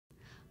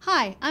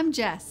Hi, I'm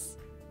Jess.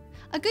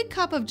 A good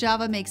cup of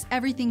Java makes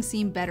everything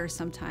seem better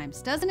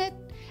sometimes, doesn't it?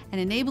 And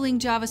enabling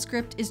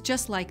JavaScript is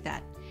just like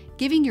that,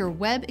 giving your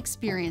web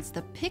experience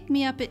the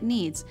pick-me-up it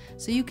needs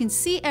so you can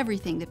see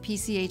everything that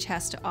PCH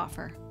has to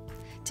offer.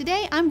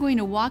 Today, I'm going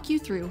to walk you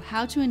through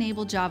how to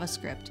enable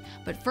JavaScript,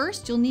 but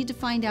first you'll need to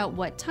find out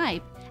what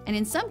type, and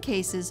in some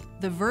cases,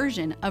 the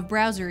version of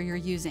browser you're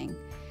using.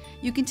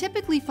 You can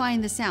typically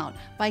find this out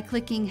by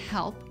clicking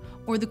Help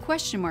or the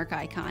question mark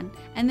icon,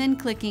 and then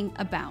clicking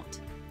About.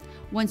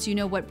 Once you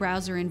know what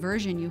browser and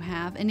version you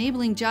have,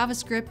 enabling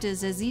JavaScript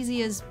is as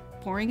easy as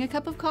pouring a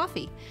cup of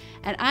coffee,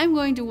 and I'm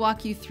going to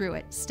walk you through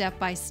it step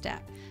by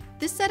step.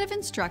 This set of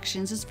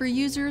instructions is for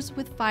users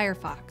with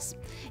Firefox.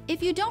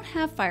 If you don't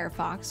have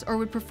Firefox or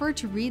would prefer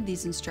to read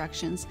these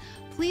instructions,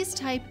 please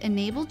type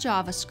Enable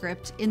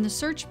JavaScript in the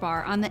search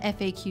bar on the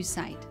FAQ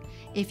site.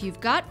 If you've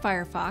got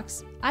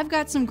Firefox, I've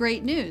got some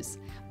great news.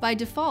 By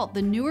default,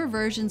 the newer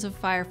versions of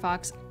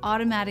Firefox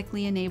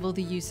automatically enable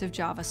the use of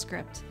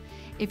JavaScript.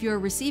 If you're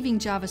receiving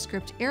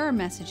JavaScript error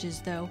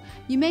messages, though,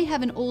 you may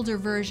have an older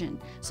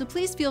version, so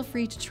please feel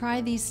free to try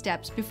these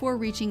steps before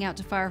reaching out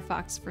to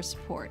Firefox for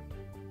support.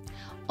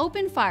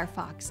 Open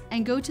Firefox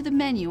and go to the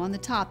menu on the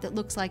top that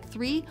looks like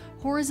 3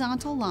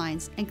 horizontal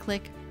lines and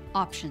click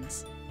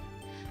Options.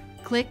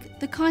 Click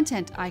the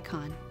Content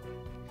icon.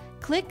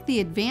 Click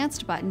the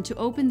Advanced button to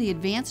open the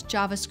Advanced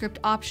JavaScript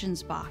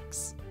Options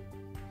box.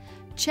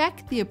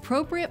 Check the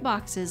appropriate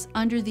boxes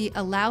under the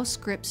Allow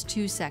Scripts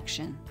to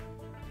section.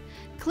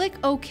 Click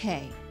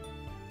OK.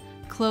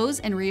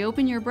 Close and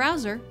reopen your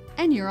browser,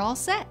 and you're all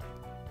set.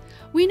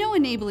 We know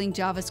enabling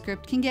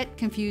JavaScript can get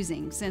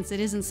confusing since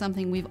it isn't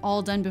something we've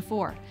all done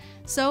before.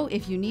 So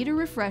if you need a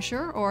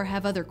refresher or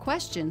have other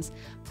questions,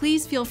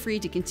 please feel free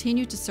to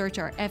continue to search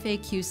our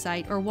FAQ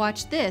site or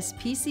watch this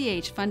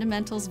PCH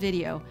Fundamentals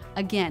video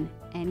again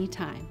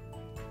anytime.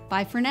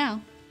 Bye for now.